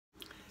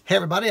Hey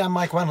everybody, I'm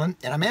Mike Wendland,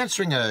 and I'm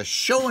answering a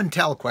show and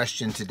tell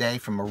question today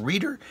from a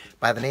reader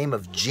by the name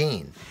of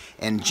Gene.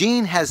 And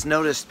Gene has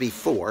noticed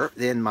before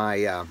in my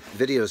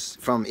videos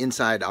from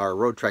inside our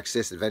Road Trek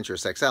Sys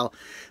Adventurous XL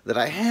that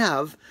I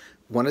have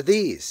one of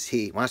these.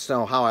 He wants to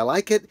know how I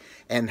like it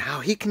and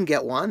how he can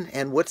get one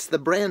and what's the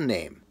brand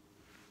name.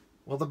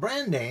 Well, the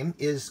brand name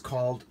is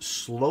called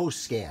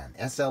SloScan,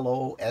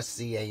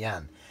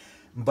 S-L-O-S-C-A-N.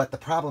 But the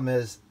problem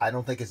is, I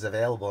don't think it's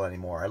available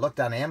anymore. I looked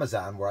on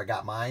Amazon where I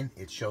got mine.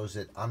 It shows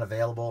it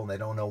unavailable and they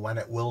don't know when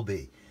it will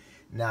be.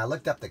 Now, I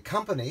looked up the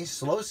company,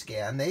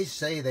 SloScan. They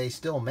say they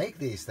still make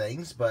these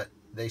things, but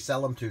they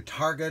sell them to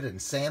Target and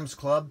Sam's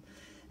Club.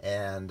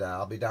 And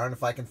I'll be darned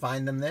if I can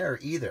find them there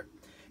either.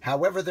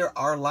 However, there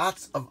are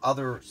lots of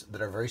others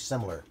that are very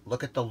similar.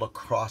 Look at the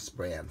LaCrosse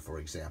brand, for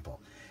example.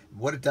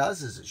 What it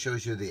does is it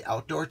shows you the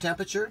outdoor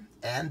temperature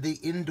and the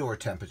indoor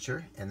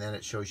temperature, and then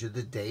it shows you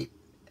the date,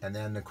 and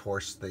then of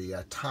course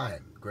the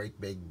time, great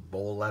big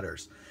bold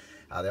letters.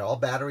 They're all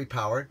battery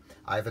powered.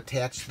 I've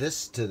attached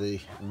this to the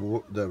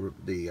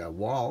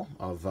wall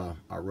of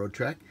our Road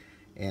Trek,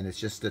 and it's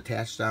just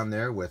attached on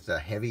there with a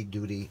heavy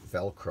duty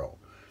Velcro.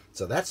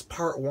 So that's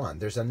part one.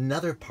 There's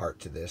another part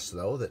to this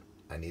though that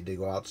I need to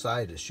go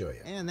outside to show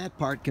you. And that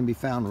part can be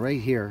found right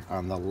here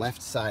on the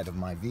left side of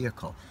my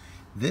vehicle.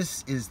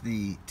 This is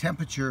the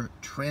temperature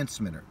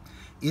transmitter.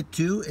 It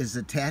too is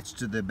attached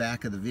to the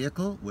back of the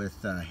vehicle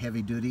with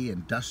heavy-duty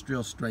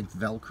industrial strength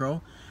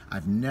Velcro.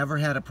 I've never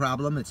had a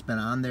problem. It's been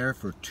on there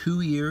for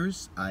 2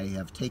 years. I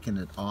have taken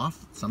it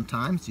off.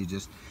 Sometimes you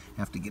just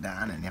have to get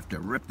on and you have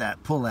to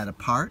pull that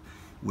apart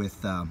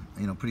with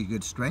pretty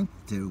good strength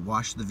to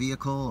wash the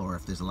vehicle, or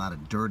if there's a lot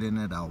of dirt in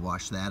it, I'll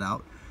wash that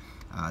out.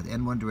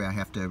 And one day I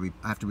have to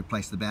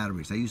replace the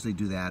batteries. I usually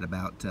do that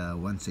about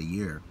once a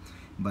year.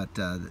 But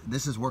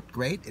this has worked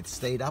great. It's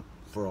stayed up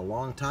for a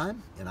long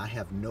time, and I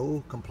have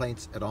no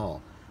complaints at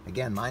all.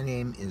 Again, my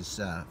name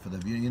is, for the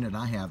unit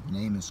I have, the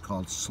name is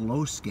called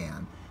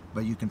SloScan,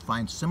 but you can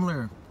find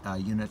similar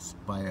units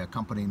by a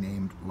company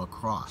named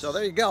LaCrosse. So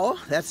there you go.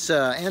 That's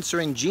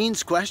answering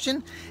Gene's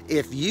question.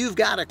 If you've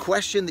got a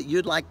question that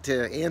you'd like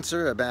to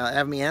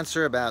have me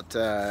answer about,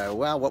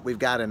 well, what we've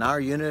got in our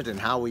unit and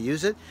how we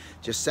use it,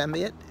 just send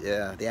me it.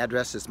 The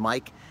address is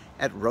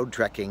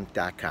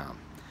mike@roadtrekking.com.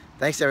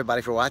 Thanks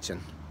everybody for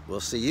watching.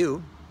 We'll see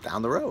you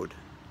down the road.